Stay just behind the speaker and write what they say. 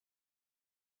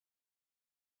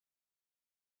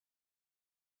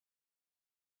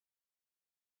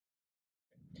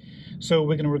So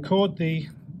we're going to record the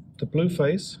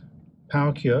Bluephase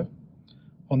PowerCure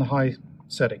on the high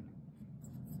setting.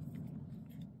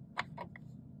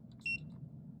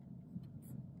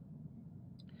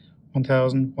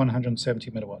 (1,170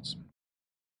 milliwatts).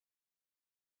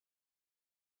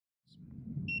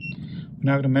 We're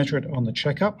now going to measure it on the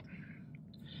checkUp.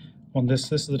 On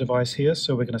this is the device here,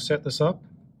 so we're going to set this up.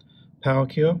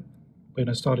 PowerCure. We're going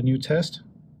to start a new test.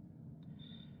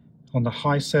 On the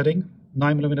high setting,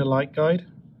 9mm light guide,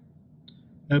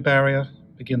 no barrier,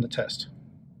 begin the test.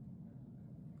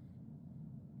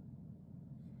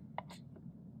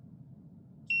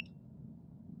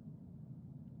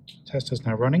 Test is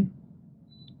now running.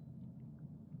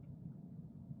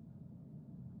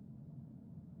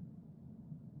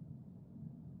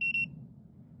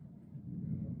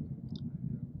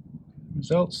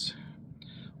 Results,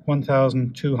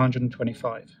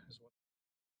 1,225.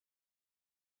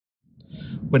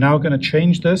 We're now going to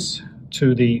change this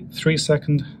to the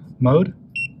 3-second mode.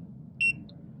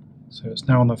 So it's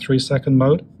now on the 3-second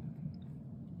mode.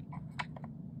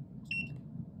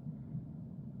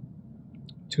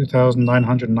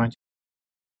 (2,990).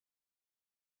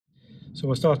 So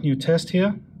we'll start a new test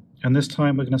here, and this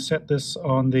time we're going to set this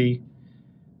on the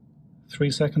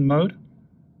 3-second mode.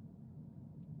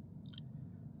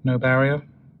 No barrier.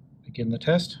 Begin the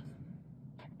test.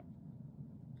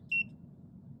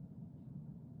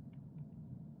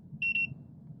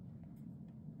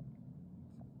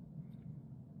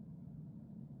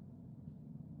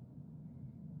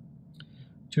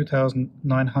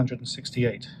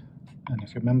 (2,968). And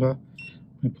if you remember,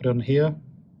 we put it on here,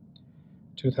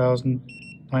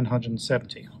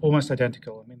 2,970. Almost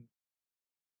identical.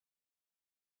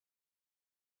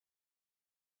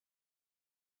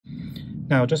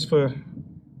 Now, just for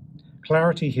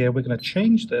clarity here, we're going to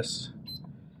change this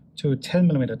to a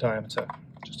 10mm diameter,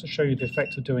 just to show you the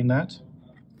effect of doing that.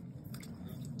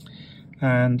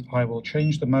 And I will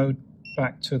change the mode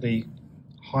back to the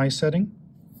high setting.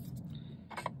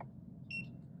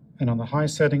 And on the high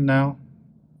setting now,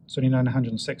 it's only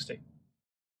 960.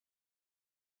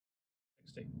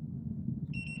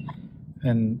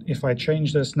 And if I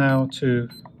change this now to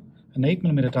an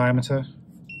 8mm diameter,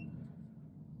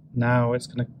 now it's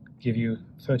going to give you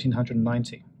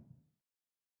 1,390.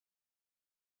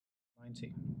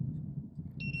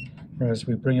 Whereas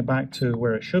we bring it back to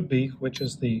where it should be, which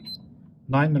is the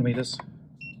 9mm.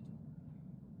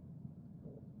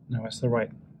 Now it's the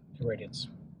right irradiance.